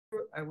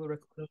I will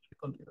record on the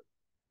computer.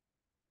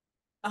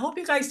 I hope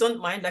you guys don't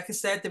mind. Like I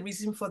said, the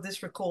reason for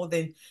this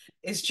recording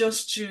is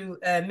just to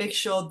make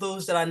sure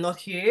those that are not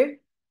here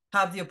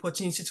have the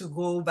opportunity to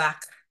go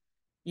back,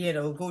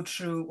 go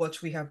through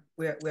what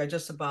we're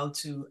just about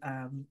to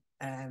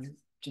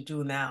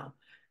do now.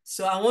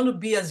 So I want to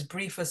be as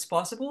brief as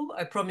possible.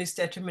 I promised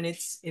 30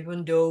 minutes,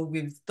 even though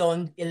we've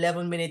done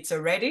 11 minutes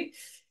already.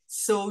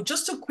 So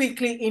just to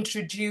quickly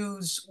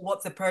introduce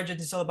what the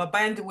project is all about.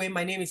 By the way,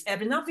 my name is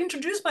Evan. I've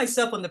introduced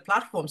myself on the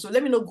platform, so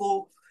let me not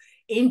go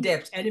in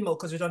depth anymore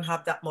because we don't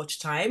have that much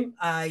time.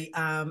 I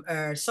am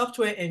a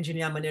software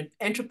engineer. I'm an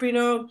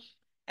entrepreneur.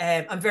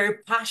 I'm very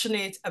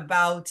passionate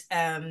about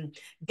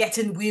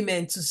getting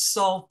women to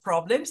solve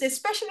problems,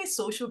 especially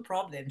social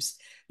problems,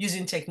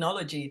 using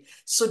technology.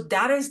 So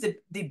that is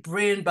the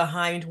brain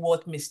behind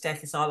what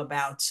MissTech is all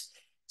about.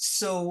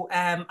 So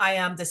I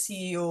am the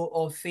CEO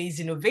of Phase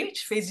Innovate.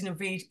 Phase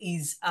Innovate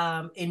is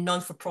a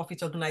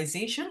non-for-profit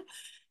organization.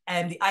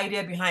 And the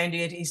idea behind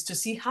it is to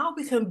see how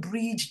we can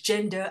bridge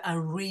gender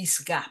and race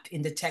gap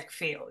in the tech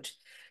field.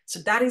 So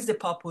that is the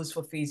purpose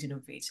for Phase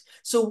Innovate.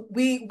 So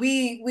we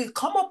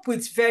come up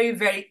with very,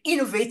 very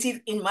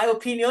innovative, in my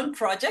opinion,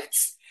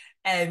 projects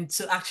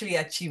to actually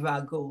achieve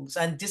our goals.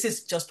 And this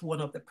is just one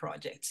of the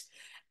projects.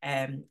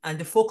 And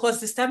the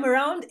focus this time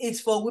around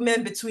is for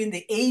women between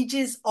the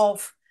ages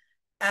of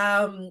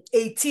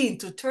 18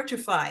 to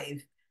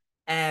 35,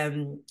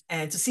 and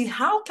to see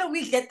how can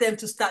we get them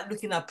to start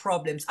looking at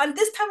problems. And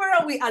this time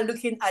around, we are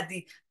looking at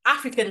the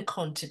African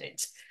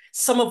continent.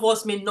 Some of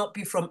us may not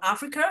be from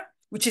Africa,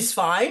 which is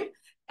fine.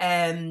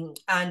 And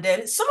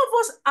then some of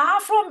us are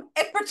from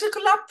a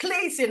particular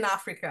place in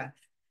Africa,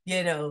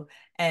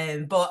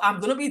 but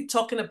I'm going to be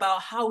talking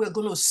about how we're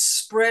going to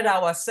spread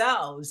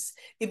ourselves.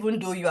 Even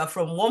though you are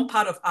from one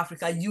part of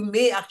Africa, you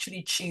may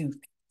actually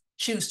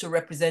choose to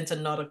represent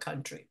another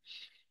country.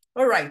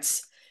 All right.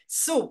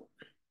 So,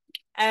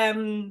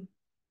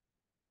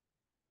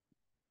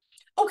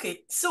 okay.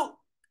 So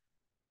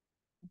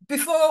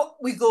before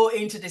we go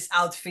into this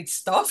outfit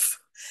stuff,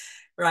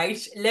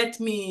 right,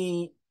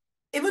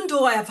 even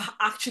though I have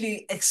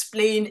actually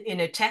explained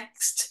in a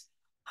text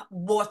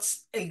what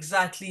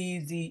exactly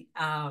the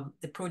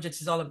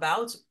project is all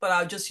about, but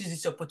I'll just use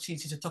this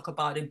opportunity to talk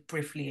about it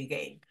briefly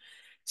again.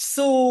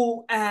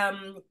 So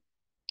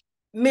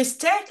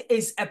MissTech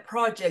is a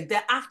project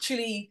that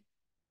actually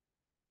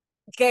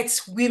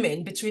gets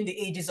women between the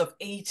ages of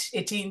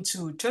 18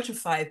 to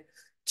 35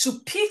 to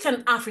pick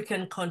an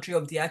African country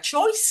of their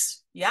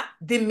choice. Yeah,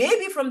 they may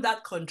be from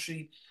that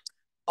country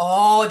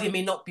or they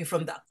may not be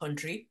from that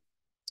country,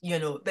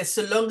 but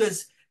so long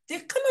as they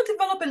cannot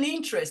develop an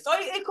interest, or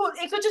it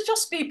could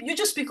just be, you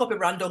just pick up a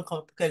random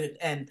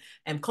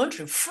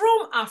country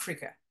from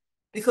Africa,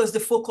 because the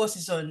focus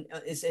is on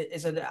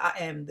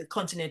the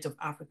continent of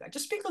Africa.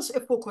 Just pick us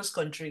a focus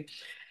country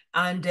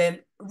and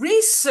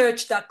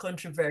research that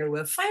country very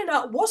well. Find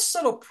out what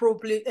sort of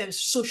problem,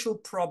 social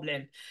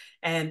problem,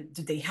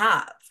 do they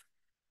have?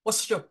 What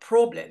sort of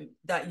problem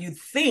that you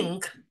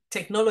think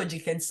technology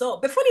can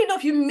solve? But funny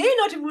enough, you may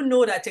not even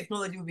know that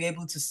technology will be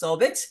able to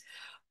solve it.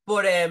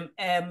 But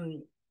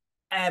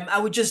I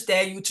would just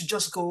dare you to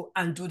just go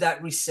and do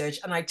that research.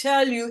 And I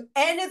tell you,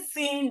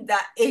 anything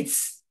that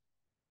it's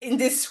in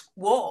this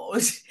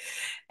world,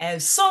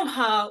 and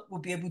somehow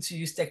we'll be able to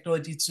use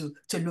technology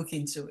to look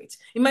into it.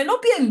 It might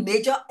not be a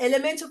major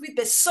element of it,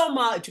 but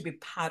somehow it will be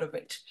part of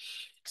it.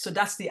 So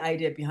that's the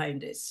idea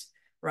behind this,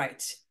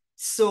 right?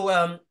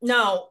 So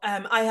now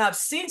I have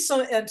seen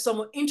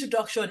some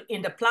introduction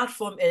in the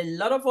platform. A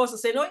lot of us are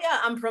saying, oh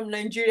yeah, I'm from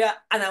Nigeria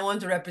and I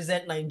want to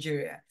represent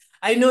Nigeria.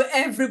 I know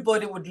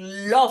everybody would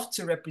love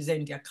to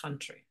represent their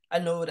country. I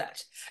know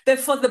that. But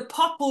for the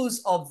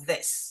purpose of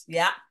this,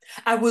 yeah,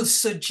 I will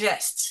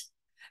suggest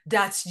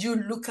that you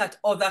look at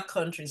other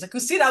countries. I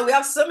could see that we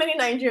have so many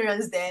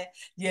Nigerians there,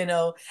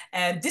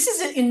 and this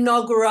is an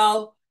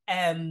inaugural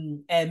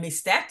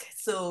MissTech.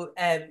 So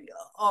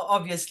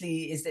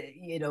obviously,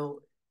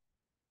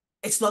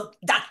 it's not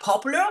that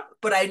popular,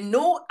 but I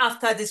know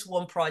after this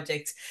one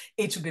project,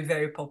 it will be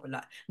very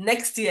popular.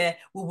 Next year,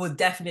 we will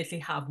definitely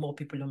have more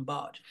people on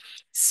board.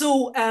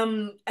 So,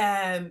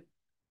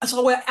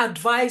 so we're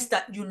advised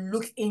that you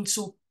look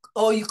into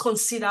or you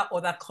consider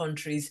other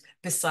countries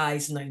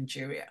besides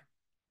Nigeria.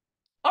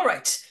 All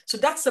right, so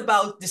that's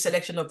about the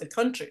selection of the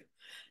country.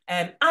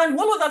 And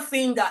one other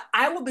thing that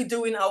I will be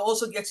doing, I'll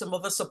also get some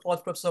other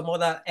support from some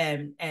other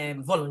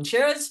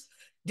volunteers.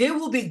 They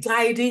will be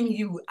guiding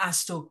you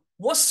as to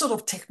what sort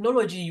of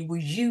technology you will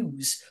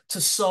use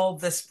to solve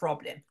this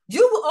problem.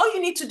 All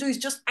you need to do is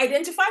just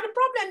identify the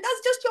problem.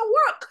 That's just your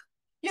work.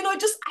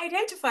 Just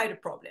identify the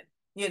problem,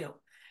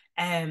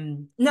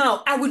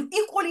 Now, I would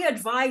equally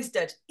advise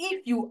that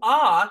if you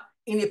are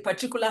in a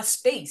particular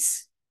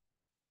space,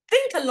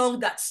 think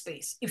along that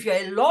space. If you're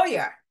a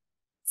lawyer,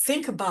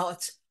 think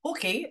about,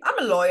 okay, I'm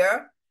a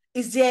lawyer.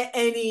 Is there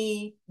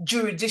any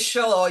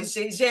judicial or is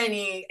there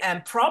any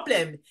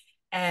problem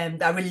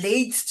that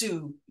relates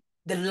to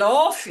the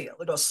law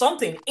field or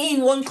something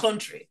in one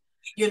country?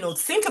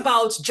 Think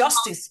about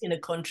justice in a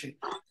country.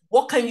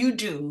 What can you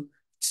do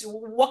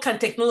what can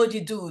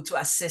technology do to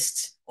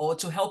assist or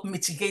to help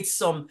mitigate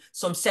some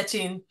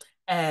certain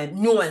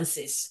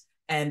nuances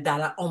and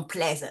that are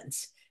unpleasant,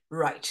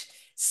 right?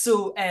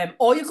 So,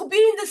 or you could be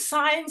in the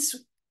science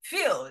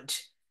field.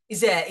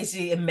 Is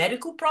it a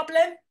medical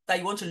problem that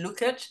you want to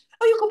look at?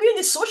 Or you could be in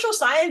the social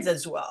science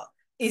as well.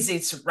 Is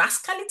it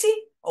rascality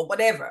or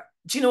whatever?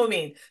 Do you know what I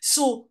mean?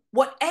 So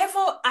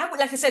whatever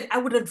like I said, I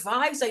would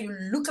advise that you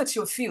look at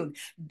your field.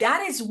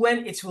 That is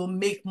when it will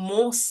make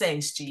more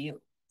sense to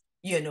you,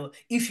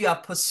 if you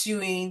are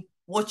pursuing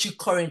what you're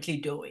currently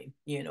doing,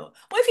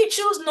 But if you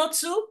choose not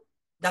to,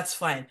 that's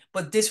fine.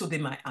 But this will be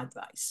my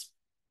advice.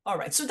 All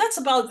right. So that's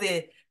about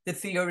the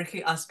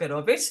theoretical aspect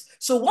of it.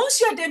 So once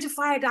you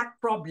identify that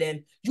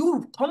problem,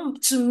 you come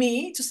to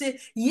me to say,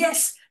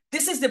 yes,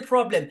 this is the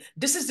problem.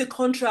 This is the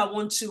country I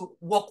want to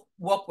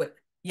work with,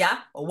 yeah,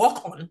 or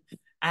work on.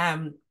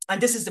 And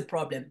this is the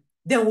problem.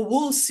 Then we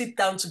will sit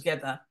down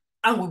together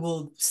and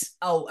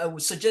I will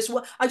suggest,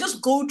 well, I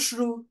just go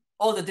through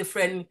all the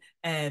different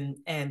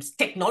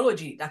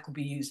technology that could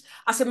be used.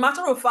 As a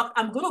matter of fact,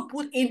 I'm going to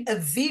put in a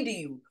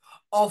video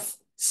of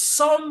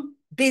some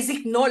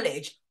basic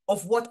knowledge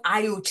of what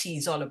IoT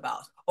is all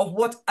about, of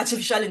what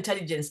artificial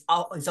intelligence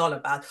is all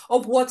about,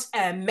 of what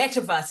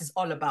metaverse is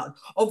all about,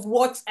 of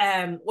what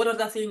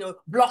other thing,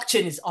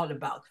 blockchain is all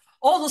about.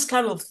 All those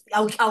kind of,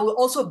 I will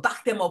also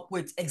back them up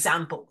with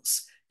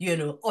examples,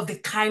 of the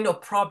kind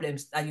of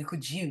problems that you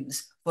could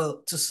use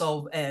to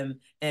solve, of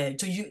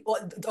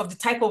the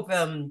type of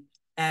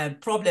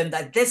problem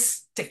that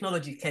this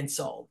technology can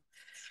solve.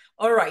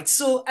 All right.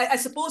 So I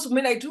suppose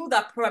when I do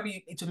that,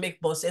 probably it will make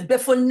more sense.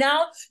 But for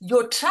now,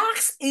 your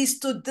task is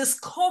to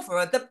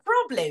discover the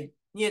problem,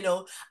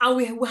 and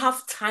we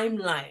have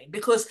timeline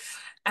because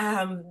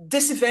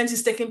this event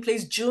is taking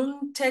place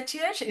June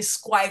 30th.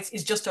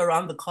 It's just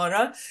around the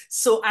corner.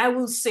 So I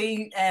will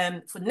say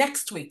for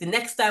next week, the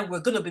next time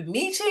we're going to be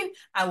meeting,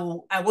 I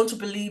want to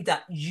believe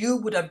that you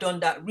would have done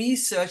that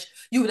research.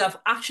 You would have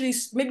actually,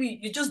 maybe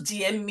you just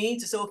DM me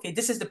to say, okay,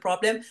 this is the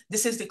problem,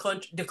 this is the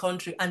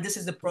country, and this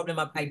is the problem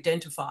I've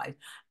identified,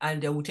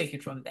 and we'll take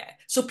it from there.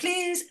 So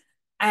please,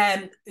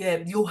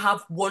 you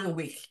have 1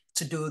 week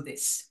to do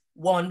this.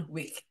 1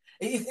 week.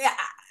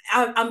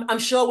 I'm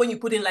sure when you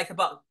put in like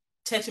about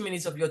 30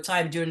 minutes of your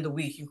time during the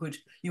week,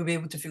 you'll be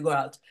able to figure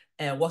out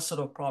what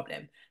sort of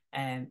problem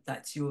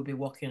that you will be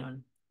working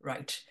on,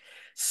 right?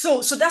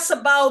 So that's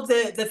about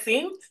the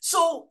thing.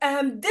 So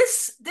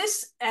this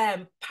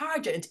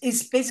pageant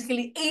is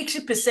basically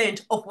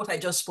 80% of what I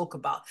just spoke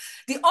about.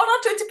 The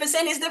other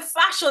 20% is the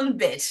fashion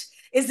bit,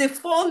 is the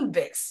fun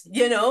bit,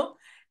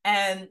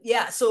 And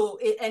yeah, so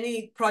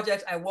any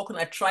project I work on,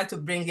 I try to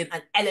bring in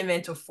an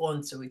element of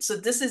fun to it. So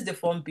this is the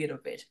fun bit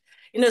of it.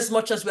 In as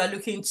much as we are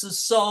looking to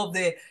solve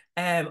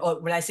or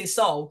when I say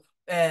solve,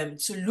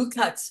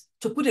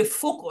 to put a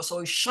focus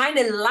or shine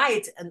a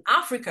light in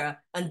Africa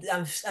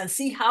and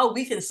see how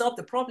we can solve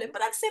the problem.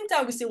 But at the same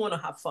time, we still want to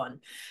have fun,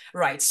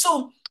 right?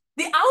 So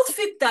the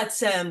outfit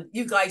that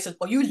you guys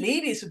or you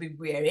ladies will be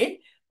wearing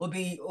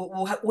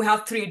we'll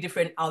have 3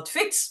 different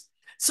outfits.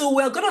 So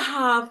we're going to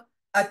have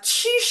a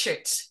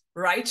t-shirt,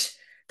 right,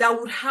 that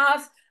would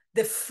have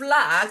the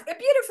flag, a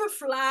beautiful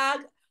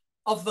flag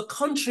of the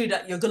country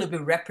that you're going to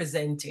be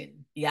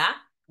representing. Yeah,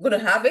 I'm going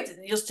to have it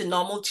just a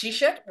normal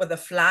t-shirt with a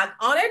flag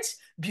on it.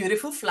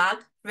 Beautiful flag,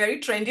 very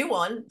trendy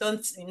one.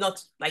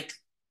 Not like,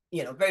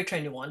 very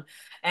trendy one.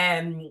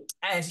 And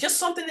it's just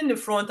something in the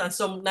front and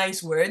some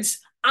nice words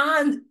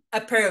and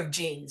a pair of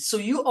jeans. So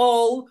you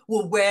all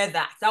will wear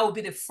that. That will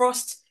be the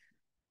first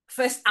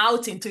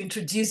outing to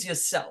introduce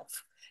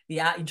yourself.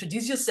 Yeah,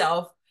 introduce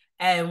yourself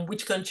and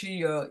which country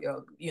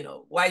you're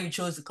why you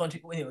chose the country.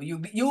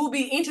 You will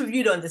be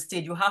interviewed on the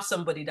stage. You have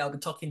somebody that will be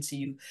talking to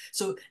you.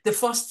 So the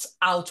first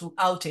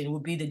outing will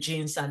be the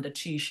jeans and the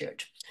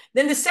t-shirt.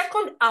 Then the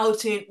second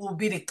outing will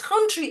be the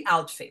country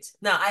outfit.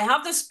 Now I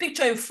have this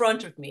picture in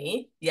front of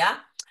me. Yeah.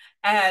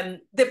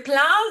 The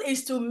plan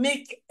is to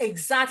make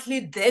exactly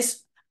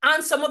this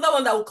and some other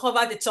one that will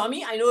cover the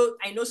tummy. I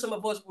know some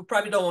of us will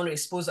probably don't want to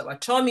expose our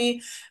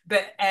tummy,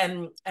 but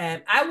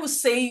I will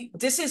say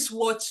this is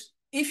what,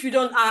 if you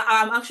don't,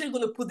 I'm actually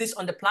going to put this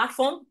on the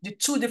platform, the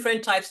 2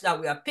 different types that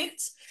we have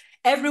picked.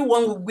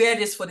 Everyone will wear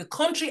this for the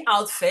country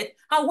outfit.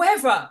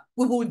 However,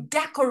 we will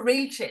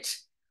decorate it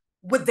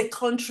with the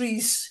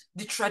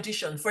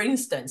tradition. For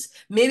instance,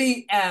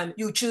 maybe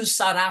you choose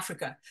South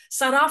Africa.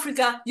 South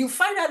Africa, you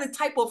find out the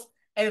type of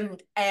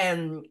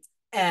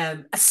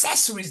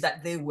accessories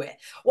that they wear.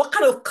 What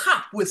kind of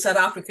cap will South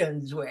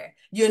Africans wear?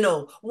 We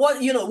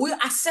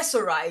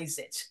accessorize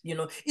it.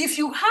 If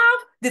you have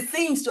the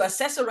things to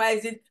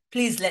accessorize it,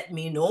 please let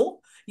me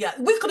know. Yeah,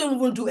 we couldn't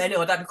even do any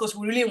of that because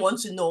we really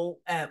want to know,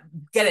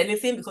 get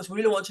anything because we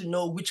really want to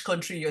know which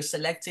country you're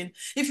selecting.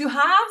 If you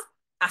have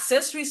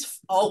accessories,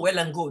 all well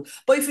and good.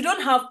 But if you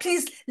don't have,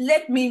 please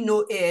let me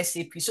know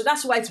ASAP. So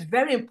that's why it's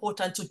very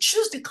important to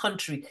choose the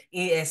country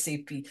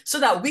ASAP so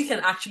that we can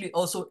actually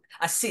also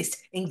assist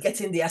in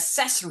getting the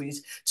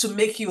accessories to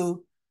make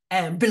you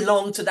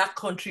belong to that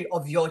country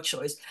of your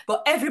choice.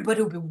 But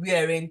everybody will be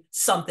wearing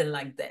something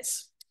like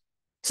this.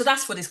 So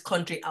that's for this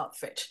country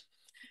outfit.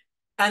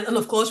 And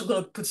of course, we're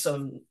going to put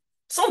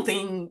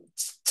something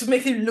to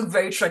make it look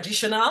very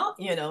traditional,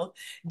 you know.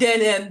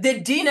 Then the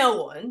dinner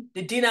one,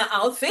 the dinner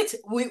outfit,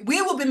 we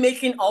will be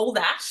making all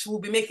that. We'll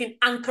be making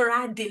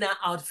Ankara dinner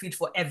outfit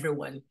for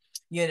everyone,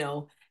 you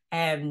know.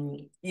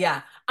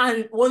 Yeah.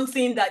 And one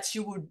thing that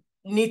you would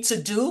need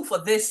to do for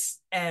this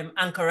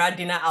Ankara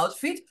dinner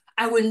outfit,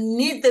 I will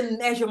need the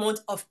measurement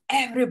of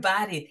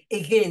everybody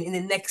again in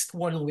the next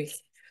 1 week.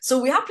 So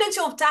we have plenty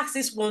of tasks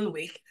this 1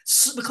 week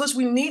because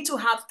we need to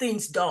have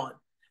things done,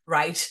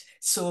 right?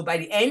 So by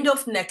the end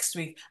of next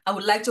week, I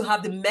would like to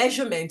have the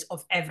measurement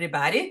of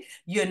everybody,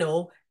 you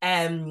know,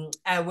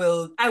 I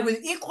will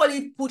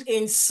equally put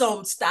in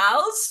some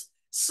styles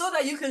so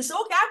that you can say,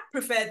 okay, I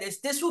prefer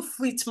this. This will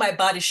fit my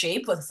body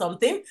shape or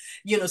something,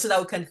 you know, so that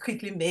we can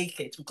quickly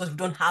make it because we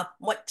don't have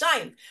much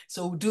time.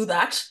 So we'll do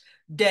that.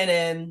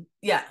 Then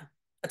yeah,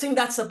 I think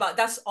that's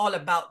all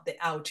about the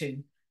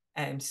outing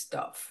and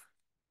stuff.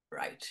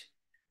 Right.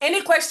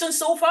 Any questions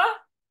so far?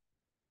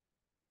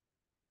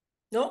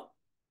 No?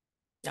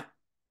 Yeah.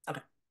 Okay.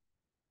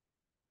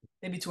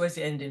 Maybe towards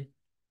the ending.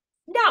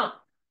 Now,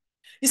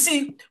 you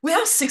see, we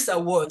have 6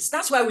 awards.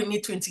 That's why we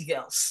need 20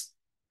 girls.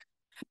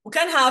 We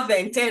can't have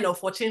 10 or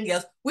 14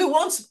 girls. We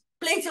want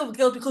plenty of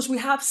girls because we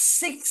have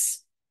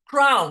 6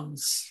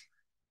 crowns.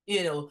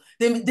 You know,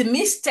 the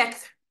MissTech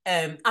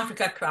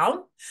Africa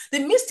crown. The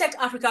MissTech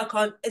Africa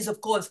crown is,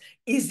 of course,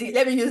 is the,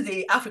 let me use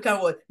the African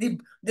word, the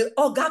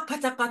Oga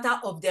Pata Pata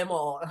of them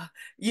all.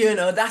 You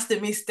know, that's the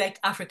MissTech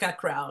Africa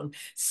crown.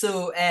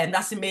 So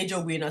that's the major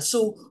winner.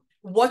 So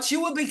what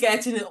you will be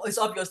getting is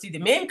obviously the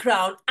main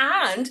crown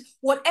and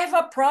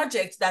whatever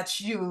project that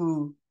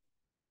you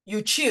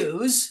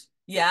choose,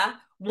 yeah,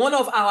 one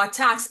of our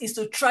tasks is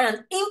to try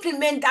and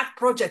implement that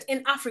project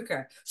in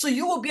Africa. So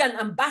you will be an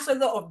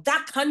ambassador of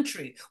that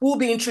country. We'll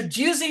be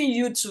introducing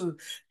you to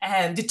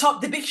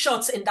the big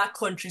shots in that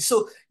country.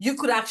 So you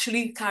could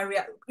actually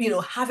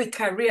have a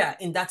career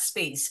in that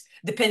space,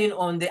 depending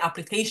on the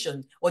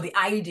application or the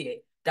idea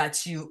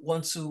that you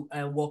want to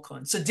work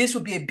on. So this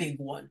will be a big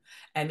one.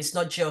 And it's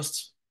not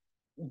just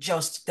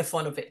the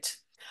fun of it.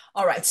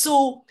 All right,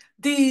 so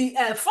the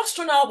first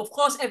runner-up, of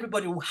course,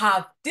 everybody will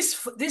have these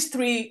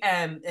three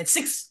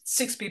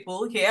six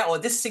people here, or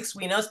these 6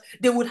 winners.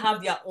 They would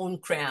have their own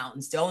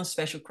crowns, their own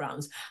special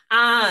crowns,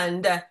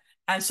 and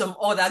some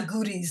other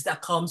goodies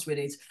that comes with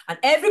it. And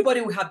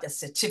everybody will have their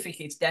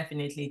certificates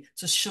definitely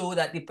to show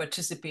that they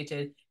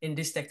participated in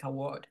this tech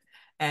award,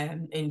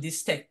 in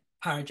this tech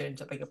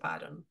pageant. I beg your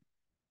pardon.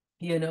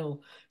 You know,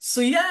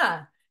 so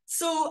yeah.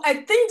 So I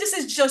think this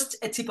is just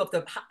a tip of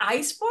the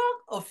iceberg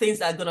of things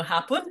that are going to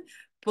happen.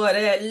 But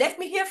let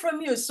me hear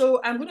from you. So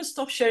I'm going to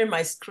stop sharing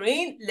my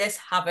screen. Let's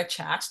have a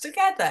chat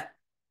together.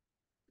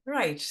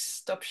 Right,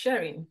 stop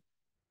sharing.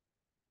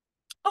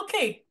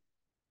 Okay.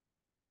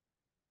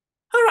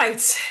 All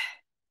right.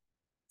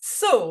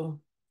 So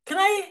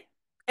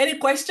any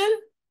question?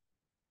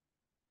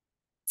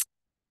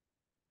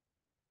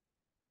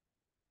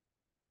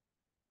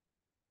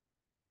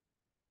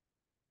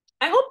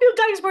 I hope you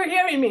guys were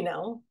hearing me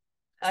now.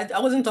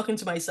 I wasn't talking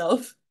to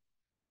myself.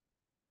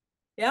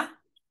 Yeah?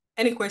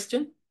 Any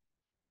question?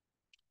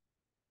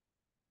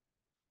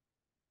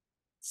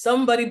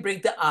 Somebody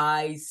break the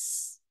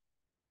ice.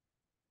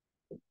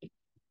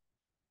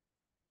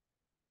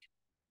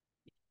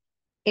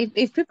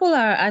 If people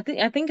are, I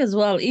think as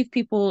well, if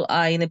people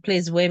are in a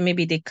place where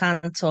maybe they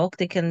can't talk,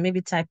 they can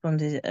maybe type on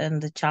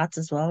the chat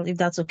as well, if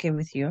that's okay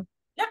with you.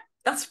 Yeah,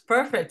 that's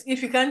perfect.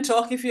 If you can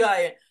talk, if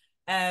you're,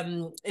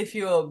 in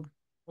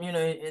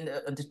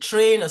the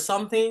train or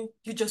something,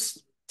 you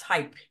just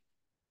type.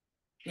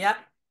 Yeah,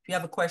 if you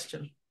have a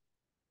question.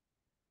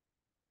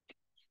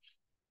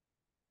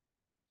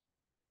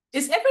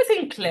 Is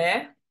everything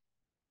clear?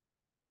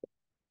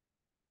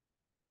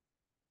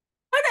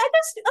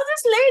 Are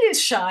this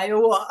lady's shy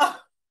or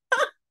what?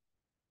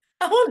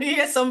 I want to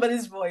hear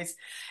somebody's voice.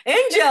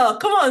 Angel,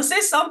 come on, say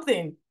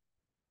something.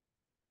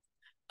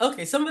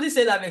 Okay, somebody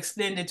said I've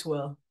explained it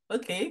well.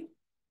 Okay,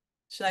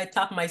 should I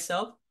tap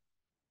myself?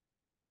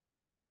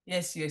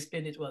 Yes, you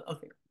explained it well.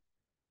 Okay,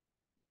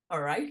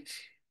 all right.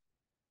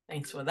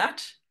 Thanks for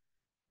that.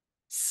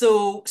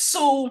 So,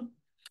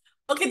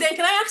 okay, then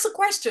can I ask a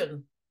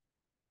question?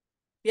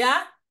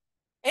 Yeah?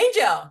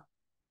 Angel,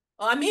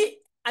 or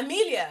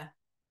Amelia,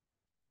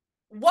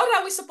 what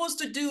are we supposed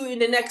to do in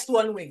the next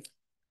 1 week?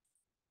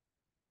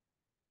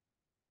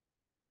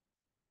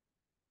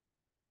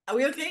 Are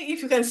we okay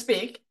if you can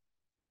speak?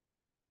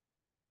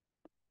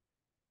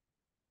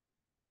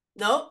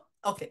 No?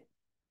 Okay.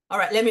 All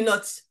right, let me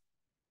not.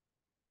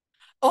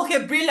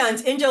 Okay,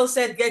 brilliant. Angel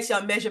said, get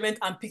your measurement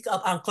and pick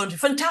up our country.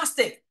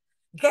 Fantastic.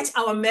 Get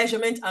our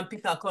measurement and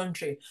pick our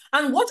country.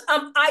 And what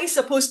am I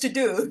supposed to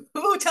do?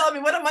 Who tell me,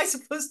 what am I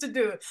supposed to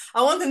do?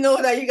 I want to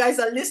know that you guys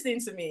are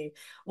listening to me.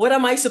 What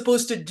am I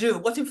supposed to do?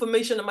 What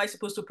information am I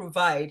supposed to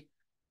provide?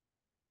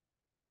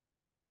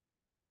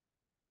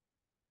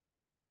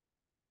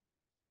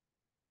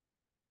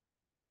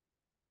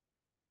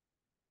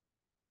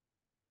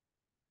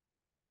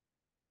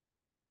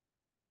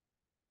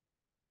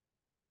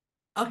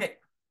 Okay,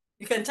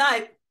 you can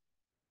type.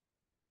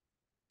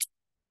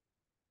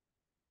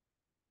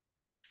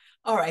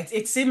 All right.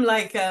 It seemed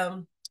like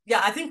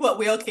yeah, I think what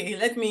we're okay.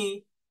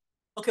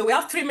 Okay, we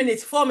have 3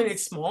 minutes, 4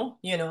 minutes more.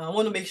 I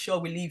want to make sure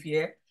we leave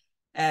here.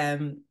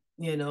 Um,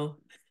 you know.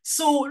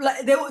 So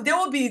like there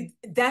will be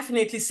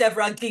definitely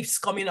several gifts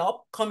coming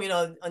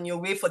on your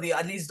way for the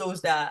at least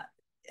those that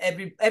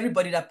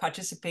everybody that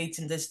participates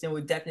in this thing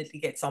will definitely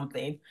get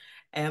something.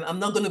 I'm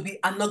not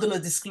gonna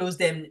disclose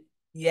them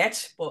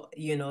yet, but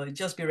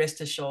just be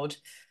rest assured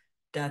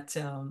that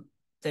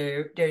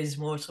there is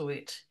more to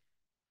it.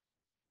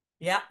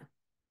 Yeah.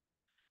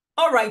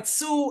 All right.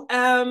 So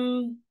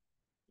mm,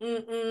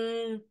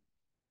 mm,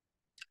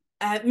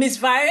 Miss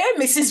Vire,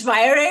 Mrs.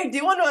 Vire, do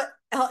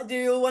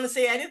you want to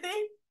say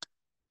anything?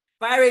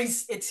 Vire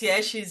is it's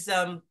here. She's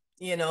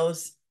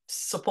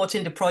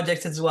supporting the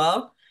project as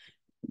well.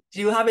 Do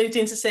you have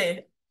anything to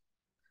say?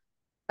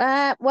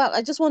 Well,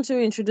 I just want to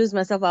introduce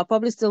myself. I'll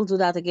probably still do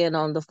that again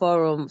on the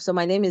forum. So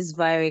my name is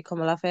Viri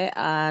Komalafe,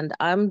 and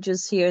I'm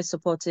just here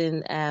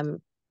supporting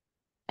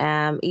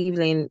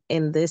Evelyn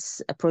in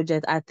this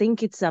project. I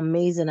think it's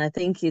amazing. I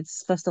think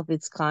it's first of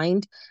its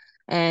kind,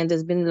 and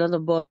there's been a lot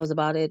of buzz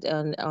about it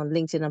on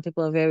LinkedIn, and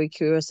people are very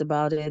curious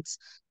about it.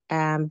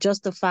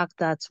 Just the fact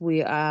that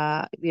we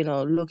are,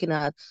 looking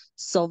at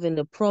solving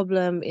the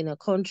problem in a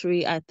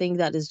country, I think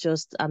that is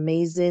just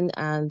amazing.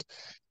 And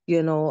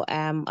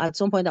at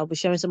some point I'll be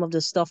sharing some of the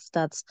stuff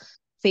that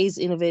Phase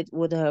Innovate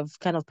would have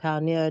kind of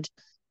pioneered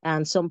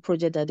and some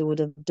project that they would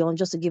have done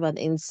just to give an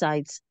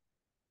insight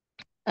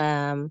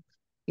um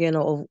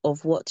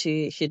of what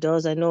she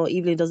does. I know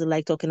Evelyn doesn't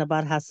like talking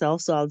about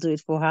herself, so I'll do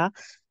it for her.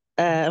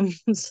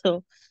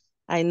 So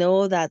I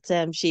know that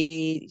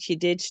she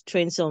did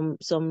train some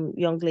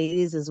young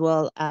ladies as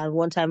well at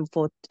one time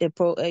for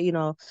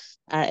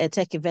a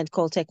tech event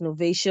called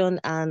Technovation,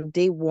 and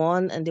they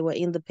won and they were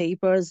in the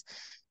papers.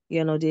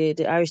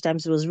 The Irish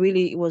Times. It was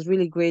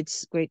really great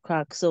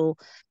crack. So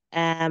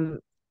um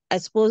I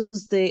suppose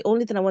the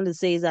only thing I want to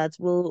say is that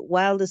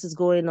while this is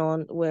going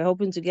on, we're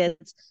hoping to get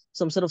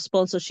some sort of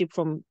sponsorship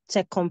from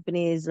tech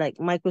companies like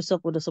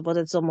Microsoft would have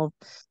supported some of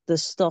the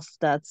stuff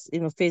that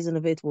Phase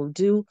Innovate will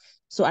do.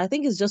 So I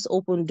think it's just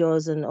open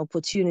doors and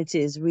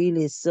opportunities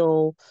really.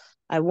 So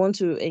I want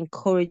to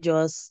encourage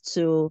us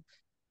to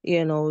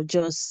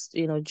just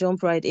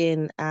jump right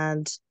in,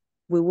 and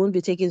we won't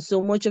be taking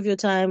so much of your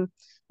time.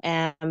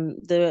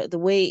 The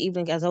way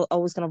evening has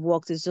always kind of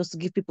worked is just to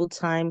give people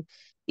time.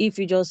 If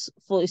you just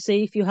for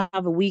say if you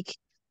have a week,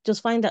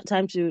 just find that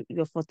time to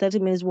for 30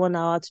 minutes, 1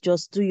 hour to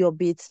just do your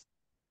bit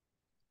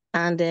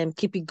and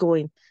keep it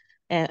going.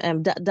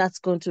 And that's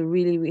going to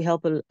really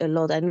help a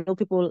lot. I know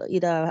people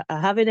either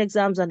are having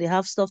exams and they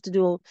have stuff to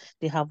do,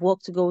 they have work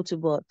to go to,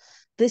 but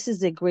this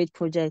is a great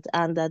project,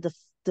 and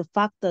the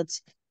fact that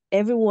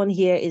everyone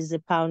here is a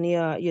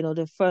pioneer,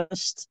 the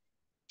first,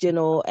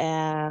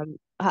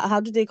 how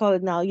do they call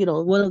it now?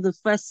 One of the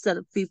first set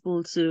of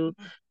people to.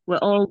 We're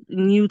all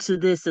new to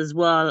this as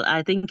well.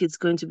 I think it's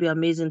going to be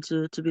amazing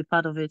to be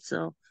part of it.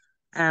 So,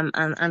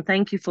 and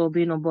thank you for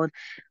being on board.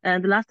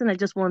 And the last thing I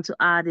just want to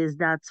add is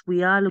that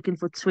we are looking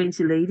for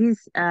 20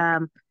 ladies. At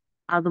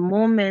the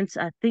moment,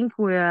 I think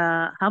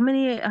we're how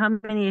many have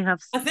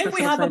I think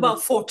we themselves have signed up?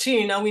 about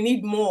 14 and we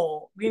need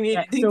more. We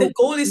Yeah. need the So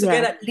goal is to yeah.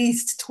 get at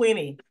least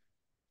 20.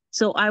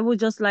 So I would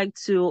just like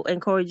to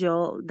encourage you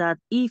all that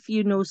if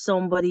you know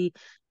somebody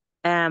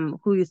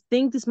who you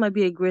think this might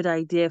be a great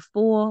idea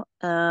for,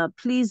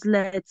 please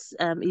let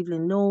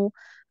Evelyn know.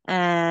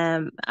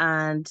 And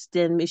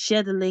then we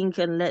share the link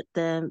and let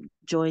them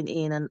join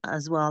in and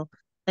as well.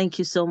 Thank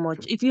you so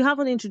much. If you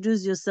haven't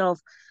introduced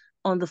yourself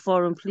on the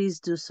forum, please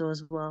do so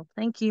as well.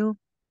 Thank you.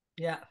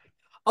 Yeah.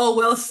 Oh,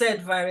 well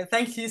said, Varen.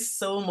 Thank you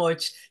so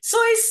much. So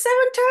it's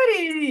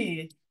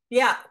 7:30.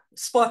 Yeah,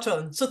 spot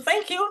on. So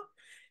thank you.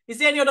 Is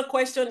there any other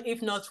question?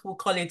 If not, we'll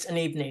call it an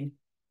evening.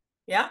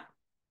 Yeah?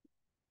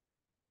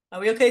 Are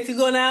we okay to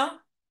go now?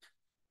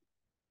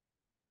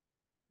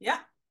 Yeah.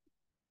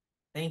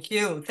 Thank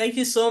you. Thank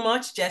you so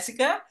much,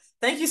 Jessica.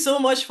 Thank you so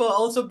much for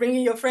also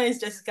bringing your friends,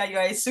 Jessica. You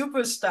are a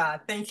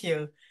superstar. Thank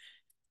you.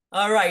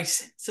 All right.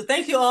 So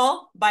thank you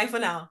all. Bye for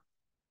now.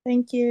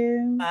 Thank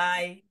you.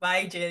 Bye.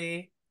 Bye,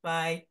 Jerry.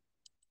 Bye.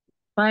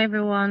 Bye,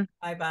 everyone.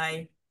 Bye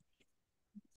bye.